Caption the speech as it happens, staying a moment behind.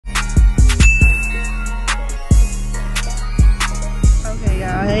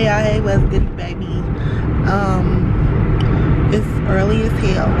y'all, hey, what's good, baby? It's early as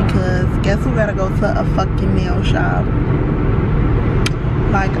hell because guess who gotta go to a fucking nail shop?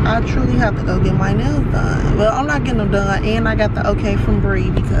 Like, I truly have to go get my nails done. Well, I'm not getting them done, and I got the okay from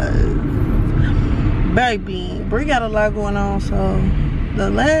BREE because, baby, BREE got a lot going on. So the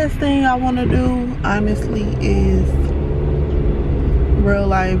last thing I want to do, honestly, is real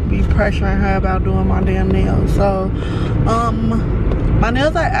life be pressuring her about doing my damn nails. So my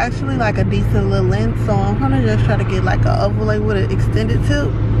nails are actually like a decent little length, so I'm gonna just try to get like a overlay with an extended tip.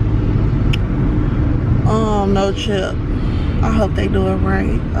 No chip. I hope they do it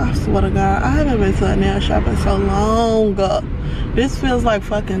right. I swear to God, I haven't been to a nail shop in so long. This feels like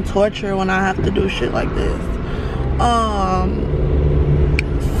fucking torture when I have to do shit like this.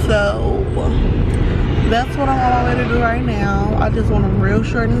 So that's what I'm on my way to do right now. I just want them real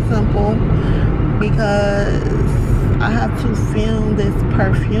short and simple because I have to film this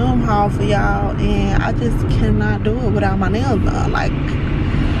perfume haul for y'all, and I just cannot do it without my nails done. Like,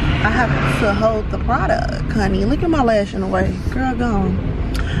 I have to hold the product, honey. Look at my lash in the way. Girl, gone.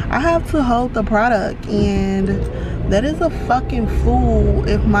 I have to hold the product, and that is a fucking fool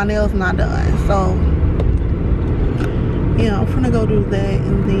if my nails not done. So, yeah, I'm gonna go do that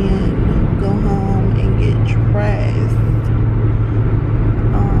and then go home and get dressed.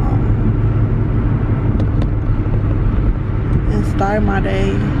 And start my day.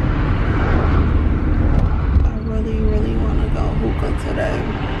 I really, really want to go hookah today.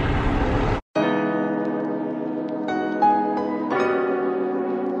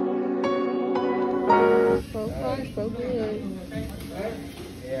 So far, so good.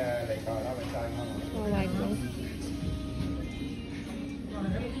 I like them.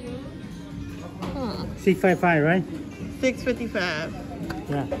 655, right? 655.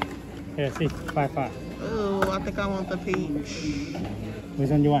 Yeah. Yeah, 655. Oh, I think I want the peach. Which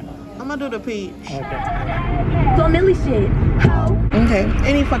one you want? I'm gonna do the peach. Okay. So Millie said, how? Okay,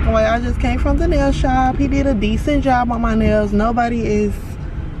 any fucking way. I just came from the nail shop. He did a decent job on my nails. Nobody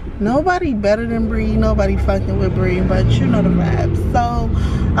better than BREE. Nobody fucking with BREE, but you know the vibes. So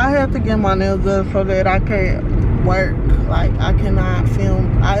I have to get my nails done so that I can work. Like, I cannot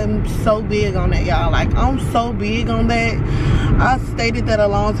film. I'm so big on that, y'all. Like, I'm so big on that. I stated that a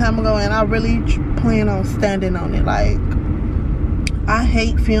long time ago, and I really plan on standing on it. Like, I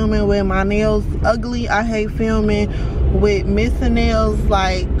hate filming with my nails ugly. I hate filming with missing nails.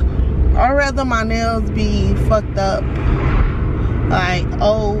 Like, I'd rather my nails be fucked up, like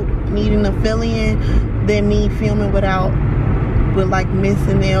old, needing a fill-in, than me filming with like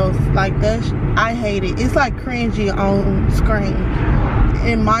missing nails. Like, that I hate it. It's like cringy on screen,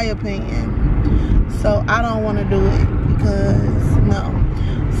 in my opinion. So I don't want to do it because no.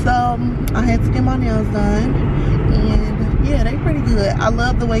 So I had to get my nails done, and yeah, they pretty good. I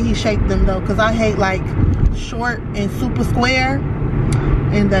love the way he shaped them though, because I hate like short and super square,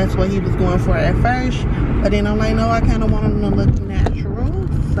 and that's what he was going for at first. But then I'm like, no, I kind of want him to look natural.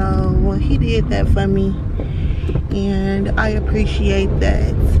 So he did that for me, and I appreciate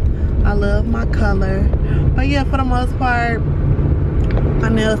that. I love my color. But yeah, for the most part, my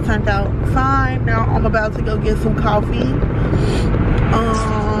nails turned out fine. Now I'm about to go get some coffee.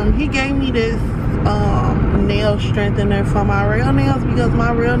 He gave me this nail strengthener for my real nails, because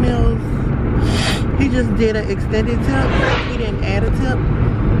my real nails, he just did an extended tip. He didn't add a tip,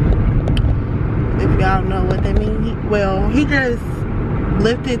 if y'all know what that means. He just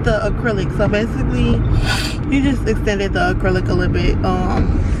lifted the acrylic. So basically, he just extended the acrylic a little bit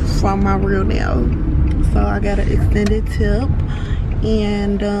from my real nail. So I got an extended tip,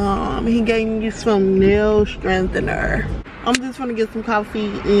 and he gave me some nail strengthener. I'm just gonna get some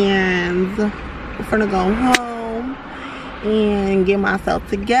coffee, and I'm gonna go home and get myself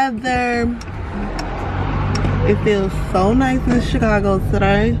together. It feels so nice in Chicago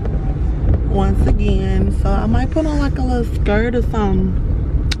today, once again. So I might put on like a little skirt or something.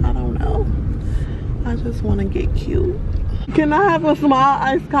 I don't know. I just want to get cute. Can I have a small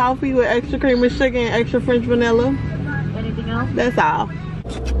iced coffee with extra cream and sugar and extra French vanilla? Anything else? That's all.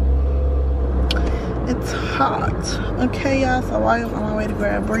 It's hot. Okay, y'all, so I am on my way to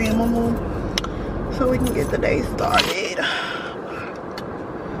grab BREE and Moo so we can get the day started.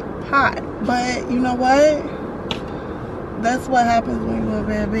 Hot, but you know what? That's what happens when you're a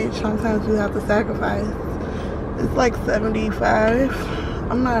bad bitch. Sometimes you have to sacrifice. It's like 75.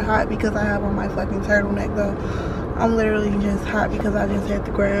 I'm not hot because I have on my fucking turtleneck though. I'm literally just hot because I just had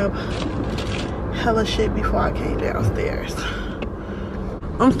to grab hella shit before I came downstairs.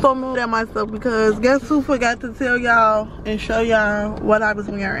 I'm so mad at myself because guess who forgot to tell y'all and show y'all what I was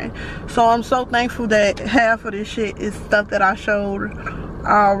wearing. So I'm so thankful that half of this shit is stuff that I showed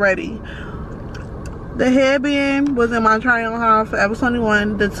already. The headband was in my try-on haul for Forever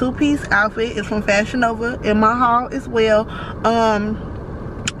 21. The two-piece outfit is from Fashion Nova in my haul as well.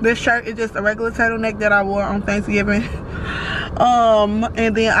 This shirt is just a regular turtleneck that I wore on Thanksgiving.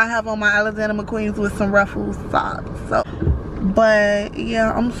 And then I have on my Alexander McQueen's with some ruffles socks. So, but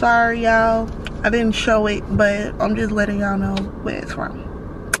yeah, I'm sorry y'all, I didn't show it, but I'm just letting y'all know where it's from.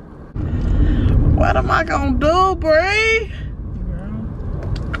 What am I gonna do, Bree?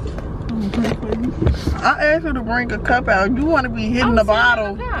 I asked her to bring a cup out. You want to be hitting the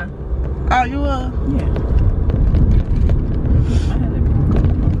bottle? Oh, you are? Yeah.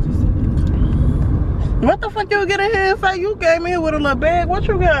 What the fuck you get in here and say you came in here with a little bag? What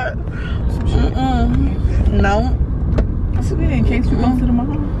you got? No. So in case we go to the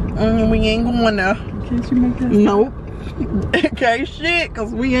mall? We ain't going there. In case you make that? Nope. In case shit,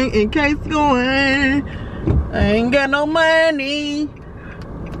 cause we ain't in case going. I ain't got no money.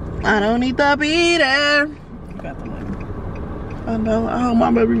 I don't need to be there. You got the money. I know. I hope my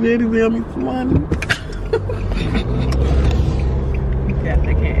baby daddy give me some money. You got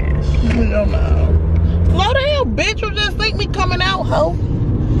the cash. Hell no. Slow down, bitch. You just think me coming out, ho.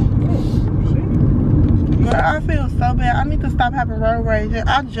 Girl, I feel so bad. I need to stop having road rage.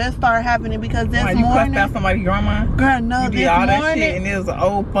 I just started having it because this morning. You cussed out somebody's grandma? Girl, no, you did this all morning. That shit and it was an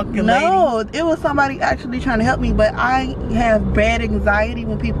old fucking lady? No, it was somebody actually trying to help me, but I have bad anxiety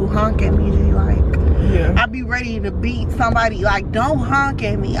when people honk at me. Like, yeah. I be ready to beat somebody. Like, don't honk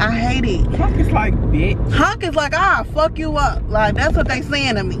at me. I hate it. Honk is like, bitch. Honk is like, ah, fuck you up. Like, that's what they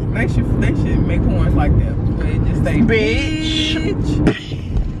saying to me. They should make horns like that. Where it just say, bitch.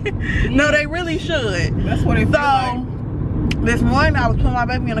 No, they really should. That's what it feels like. This morning I was putting my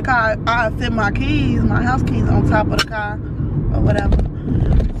baby in the car. I set my keys, my house keys on top of the car or whatever.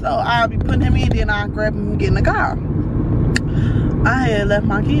 So I'll be putting him in, then I'll grab him and get in the car. I had left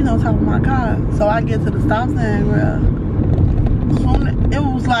my keys on top of my car. So I get to the stop sign, girl. It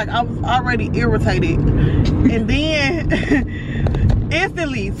was like I was already irritated. And then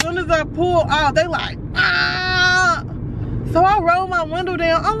instantly, as soon as I pull out, they like, ah. So I rolled my window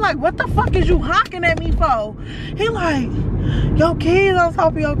down. I'm like, what the fuck is you honking at me for? He like, your keys on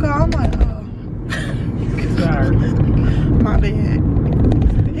top of your car. I'm like, oh. Sorry. My bad.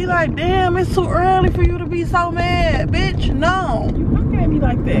 He like, damn, it's too early for you to be so mad, bitch. No. You honk at me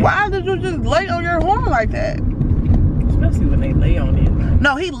like that. Why did you just lay on your horn like that? Especially when they lay on it.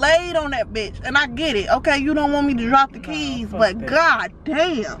 No, he laid on that bitch. And I get it. Okay, you don't want me to drop the keys, but that. god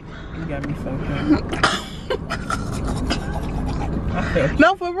damn. You got me fucked up.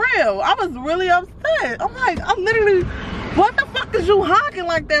 No, for real. I was really upset. I'm like, I literally, what the fuck is you honking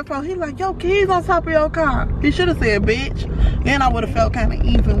like that for? He like, yo, keys on top of your car. He should have said, bitch. And I would have felt kind of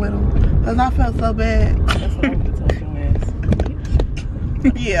even with him. Because I felt so bad. That's what I would have told your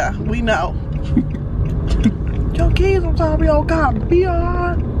ass. Yeah, we know. Your keys on top of your car,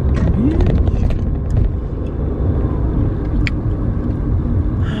 bitch.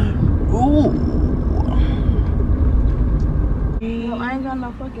 Ooh. I ain't got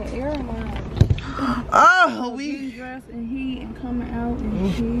no fucking airline. Oh, we dress and heat and coming out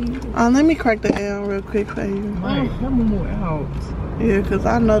and heat. let me crack the air real quick for you. Right, come more out. Yeah, cause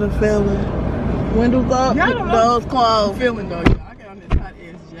I know the feeling. Windows up, doors closed. Feeling though, yeah. I got on this hot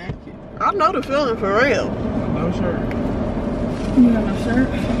ass jacket. I know the feeling for real. No shirt. You got no shirt?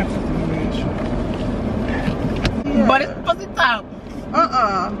 Yeah. But it's pussy top.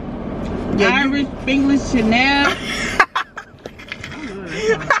 Yeah, Irish, English, Chanel.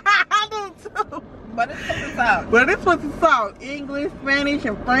 I do too. But it's pussy top. But this was the song. English, Spanish,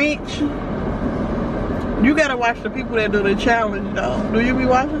 and French. You gotta watch the people that do the challenge though. Do you be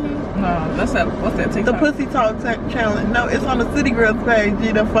watching it? No, what's that TikTok? The Pussy Talk challenge. No, it's on the City Girls page.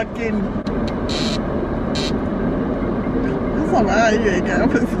 You know, fucking. That's on my you ain't got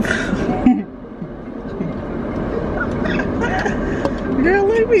pussy talk. Girl,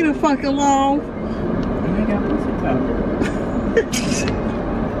 leave me the fuck alone. You ain't got pussy top.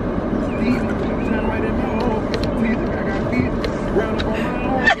 Right in my hole. I got feet round up on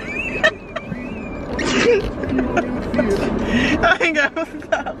my I ain't got pussy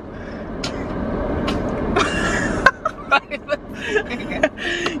talk.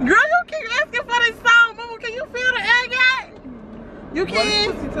 Girl, you keep asking for this song, Mama. Can you feel the egg yet? You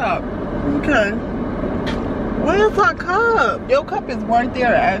can? Pussy top. Okay. Where's our cup? Your cup is right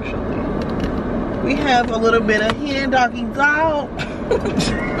there, actually. We have a little bit of hen doggy dog.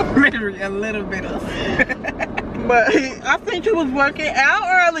 Literally a little bit of. But I think you was working out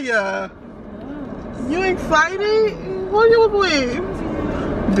earlier. You excited? Who you was with?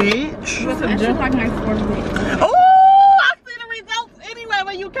 Bitch. It's just like my sports day. Oh, I see the results anyway.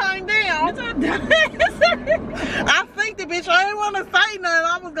 want to say nothing.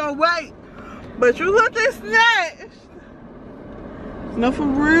 I was gonna wait, but you looked at snatched. No, for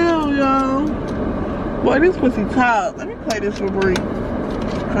real, y'all. Boy, this pussy top. Let me play this for Bree,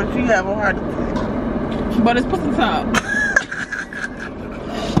 cause she have a heart attack. But it's pussy top.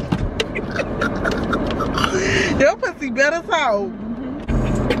 Your pussy better talk.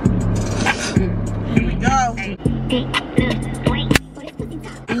 Here we go.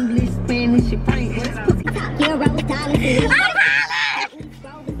 English, Spanish, and French. Here, roll with dollars.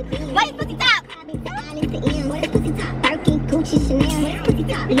 What is pussy top? What is pussy top? Birkin, Gucci, Chanel. Pussy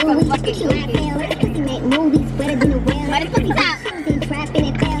top. Louis, Gucci, Raphael. Pussy make movies better than the whale. What is pussy top? Trapping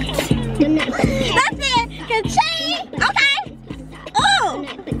and fell. That's it. Ka-ching. Okay. Oh.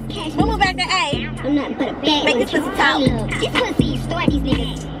 We'll move back to A. I'm nothing but a bag. Make this pussy top. This pussy, store these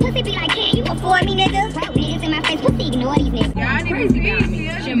niggas. Pussy be like, can you afford me, niggas? Bro, niggas in my face. Pussy, ignore these niggas. Y'all niggas see me.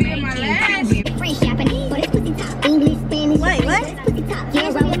 Should be my last. French, Japanese. What is pussy top? English, Spanish. Wait, what? Pussy top.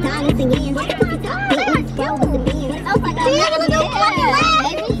 Yeah, roll with dollars and yens. What is pussy top? Big bro with the bins. Oh my god.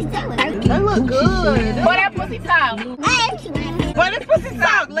 They look good. Boy, that pussy top. Hey. Boy, this pussy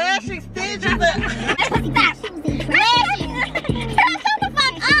top. Lash extensions. That pussy top. Shut the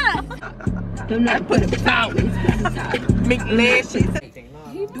fuck up. Do not put it out. Big lashes.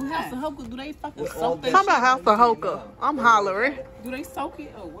 He do House of Hoka. Do they fucking soak that Talking about shit? House of Hoka. I'm hollering. Do they soak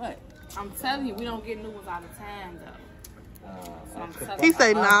it or what? I'm telling you, we don't get new ones all the time though. So I'm telling He you.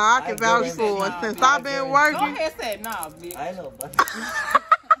 say, nah, I can vouch for it. Since I've been Go working. ahead, say nah, bitch. I know, but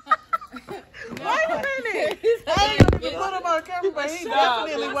Wait a minute. I ain't gonna put him on camera, but he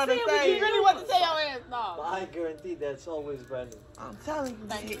definitely want to say. You really want to say your ass no. I guarantee that's always brand new. I'm telling you.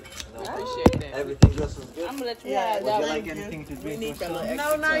 Thank you. No, Appreciate that. everything just as good. I'm gonna let you Yeah, have Would that you one. like anything to drink? or something?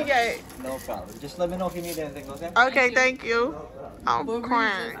 No, not yet. No problem. Just let me know if you need anything, okay? Okay, thank you. I'm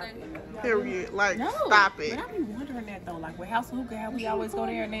crying. Period. Like, No, stop it. But I be wondering that though, like with House of Hookah, how we always go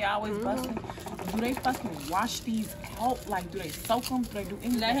there and they always busting. Do they fucking wash these out? Like, do they soak them? Do they do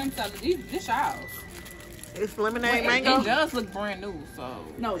anything? Let him tell it. This ours. It's lemonade It mango. does look brand new, so.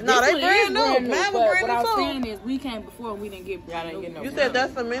 No, they brand new. Mine was but brand what I was new, saying is we came before and we didn't get brand new. You said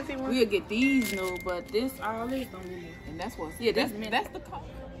that's a minty one? We'll get these new, but this, all this don't be new. And that's what's, yeah, that's the cost.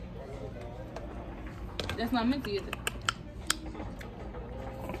 That's not minty, is it?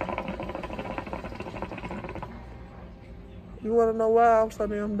 You want to know why I'm so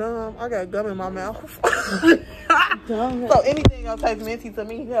damn dumb? I got gum in my mouth. So anything else tastes minty to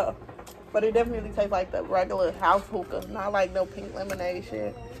me, yeah. But it definitely tastes like the regular house hookah, not like no pink lemonade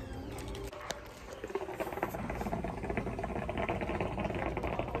shit.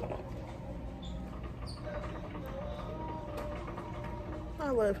 I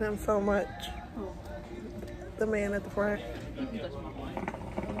love him so much. The man at the front.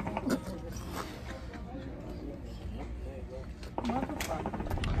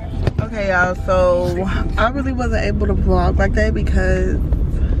 Okay, y'all, so I really wasn't able to vlog like that because,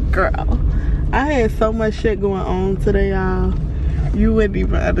 girl, I had so much shit going on today, y'all. You wouldn't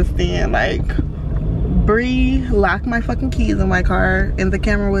even understand. Like, BREE locked my fucking keys in my car and the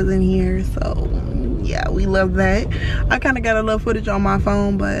camera wasn't here, so yeah, we love that. I kind of got a little footage on my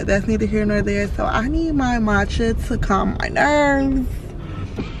phone, but that's neither here nor there. So I need my matcha to calm my nerves.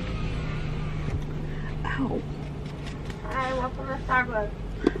 Ow. Hi, welcome to Starbucks.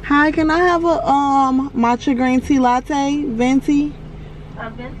 Hi, can I have a matcha green tea latte, venti? A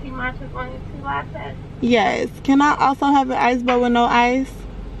venti matcha green tea latte. Yes. Can I also have an ice but with no ice?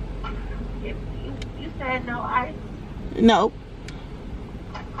 You said no ice, Nope.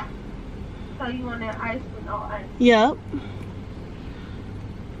 so you want an ice with no ice. Yep.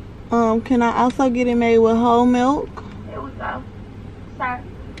 Can I also get it made with whole milk? Here we go. Sorry.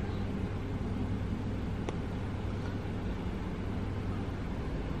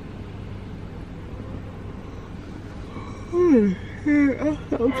 And you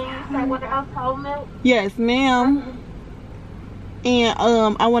said what else? Whole milk? Yes, ma'am. And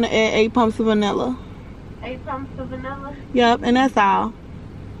I want to add 8 pumps of vanilla. 8 pumps of vanilla? Yep, and that's all.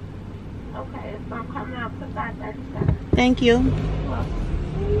 Okay, so I'm coming out to 5:37. Thank you.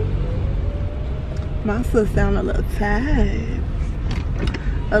 My sister sound a little tired.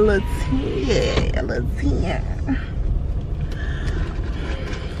 A little tired. A little tired.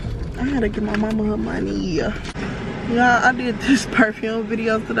 I had to give my mama her money. Yeah, I did this perfume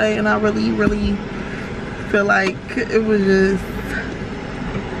video today and I really feel like it was just,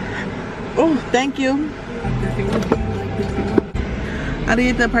 oh, thank you. I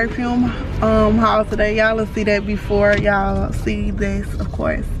did the perfume haul today. Y'all will see that before y'all see this, of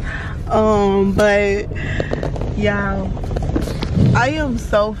course. But y'all, I am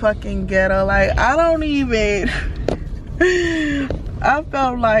so fucking ghetto. Like, I don't even I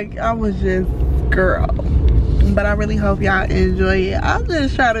felt like I was just girl. But I really hope y'all enjoy it. I'll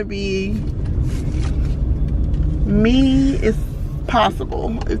just try to be me as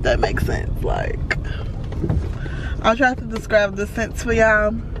possible, if that makes sense. Like, I'll try to describe the sense for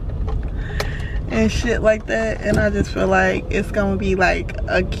y'all and shit like that. And I just feel like it's gonna be like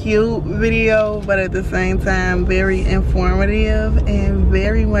a cute video, but at the same time very informative and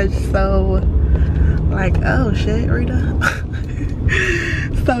very much so like, oh shit, Rita.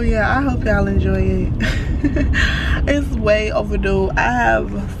 So yeah, I hope y'all enjoy it. It's way overdue. I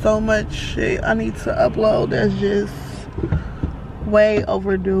have so much shit I need to upload that's just way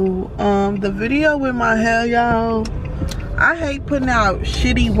overdue. The video with my hair, y'all, I hate putting out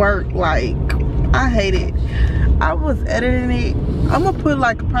shitty work. Like, I hate it. I was editing it. I'm gonna put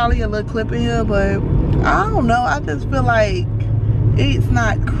like probably a little clip in here, but I don't know, I just feel like it's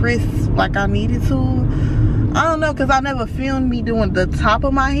not crisp like I needed to. I don't know, because I never filmed me doing the top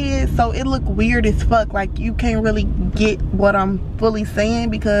of my head, so it looked weird as fuck. Like, you can't really get what I'm fully saying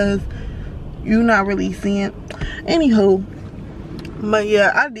because you're not really seeing. Anywho, but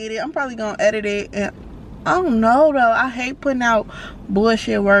yeah, I did it. I'm probably gonna edit it, and I don't know though, I hate putting out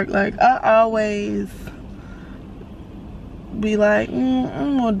bullshit work. Like, I always be like,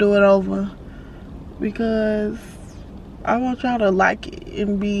 I'm gonna do it over because I want y'all to like it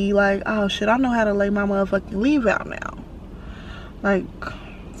and be like, oh shit, I know how to lay my motherfucking leave out now. Like,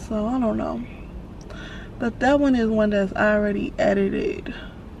 so I don't know. But that one is one that's already edited.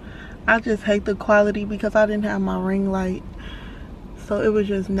 I just hate the quality because I didn't have my ring light. So it was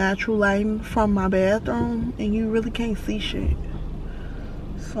just natural lighting from my bathroom and you really can't see shit.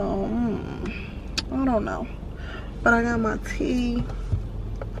 So, I don't know. But I got my tea.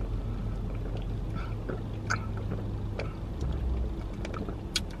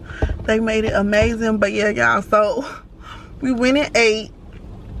 They made it amazing. But yeah, y'all, so we went and ate,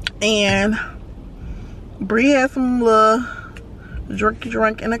 and Bree had some little drink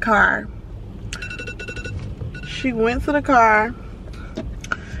in the car. She went to the car,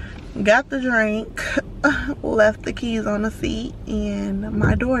 got the drink, left the keys on the seat, and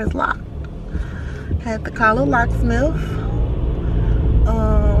my door is locked. Had to call a locksmith.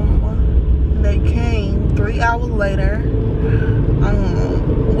 They came 3 hours later.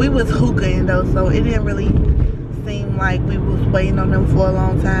 We was hookahing though, so it didn't really seem like we was waiting on them for a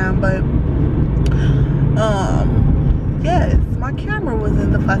long time. But yes, my camera was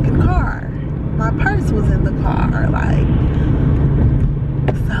in the fucking car, my purse was in the car, like,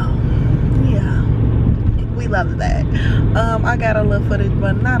 so yeah, we love that. I got a little footage,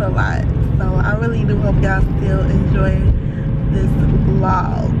 but not a lot, so I really do hope y'all still enjoy this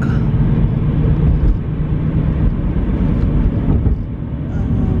vlog.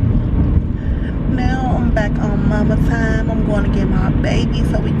 Now I'm back on mama time. I'm going to get my baby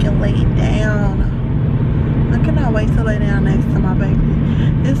so we can lay down. I cannot wait to lay down next to my baby.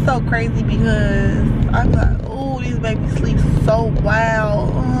 It's so crazy because I got, oh, these babies sleep so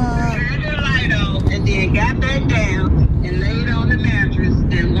wild. Turned the light off and then got back down and laid on the mattress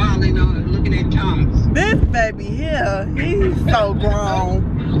and walling on it, looking at Thomas. This baby here, he's so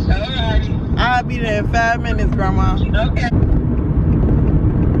grown. Alright. I'll be there in 5 minutes, Grandma. Okay.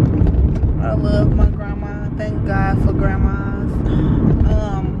 I love my grandma. Thank God for grandmas.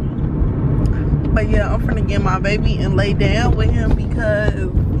 But yeah, I'm finna get my baby and lay down with him because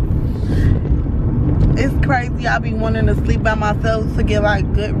it's crazy. I be wanting to sleep by myself to get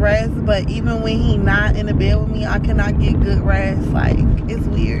like good rest, but even when he not in the bed with me, I cannot get good rest. Like, it's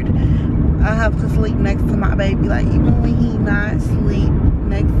weird. I have to sleep next to my baby. Like, even when he not sleep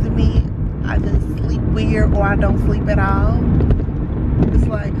next to me, I just sleep weird or I don't sleep at all. It's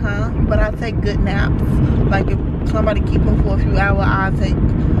like, huh? But I take good naps. Like, if somebody keep him for a few hours, I'll take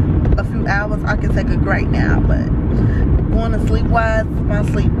a few hours. I can take a great nap. But going to sleep wise, my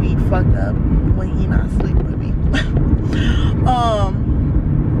sleep be fucked up when he not sleep with me.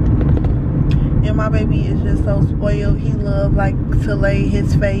 And my baby is just so spoiled. He love like to lay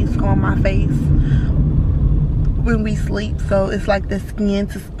his face on my face when we sleep. So it's like the skin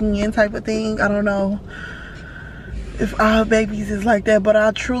to skin type of thing. I don't know if all babies is like that, but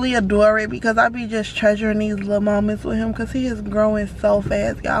I truly adore it because I be just treasuring these little moments with him because he is growing so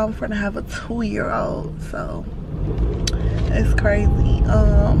fast, y'all. I'm finna have a 2-year-old, so it's crazy.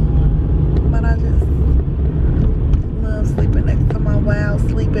 But I just love sleeping next to my wild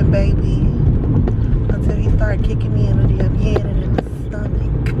sleeping baby until he started kicking me in the damn head and in the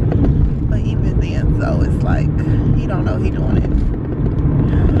stomach. But even then, so it's like he don't know he doing it.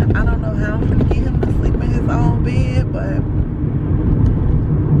 I don't know how I'm gonna get him to sleep in his own bed, but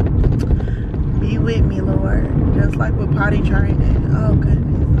be with me, Lord. Just it's like with potty training. Oh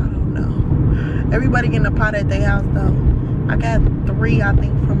goodness, I don't know. Everybody getting a pot at their house though. I got 3, I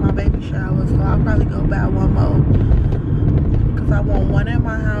think, from my baby shower, so I'll probably go buy 1 more. Cause I want 1 at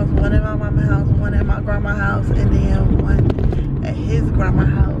my house, 1 at my mama's house, 1 at my grandma's house, and then 1 at his grandma's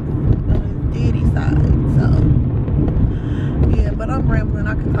house on his daddy's side. So yeah, but I'm rambling.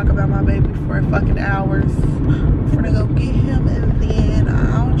 I can talk about my baby for fucking hours. I'm gonna go get him, and then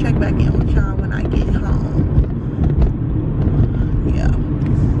I'll check back in with y'all when I get home. Yeah.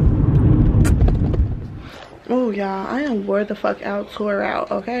 Oh y'all, I am wore the fuck out, tore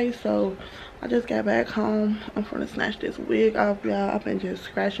out. Okay, so I just got back home. I'm gonna snatch this wig off, y'all. I've been just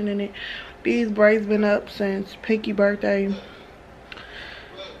scratching in it. These braids been up since Pinky's birthday.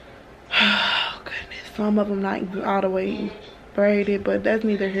 Oh goodness, some of them not all the way braided, but that's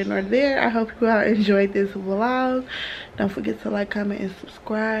neither here nor there. I hope you all enjoyed this vlog. Don't forget to like, comment, and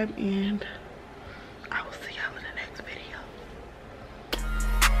subscribe, and I will see y'all in the next video.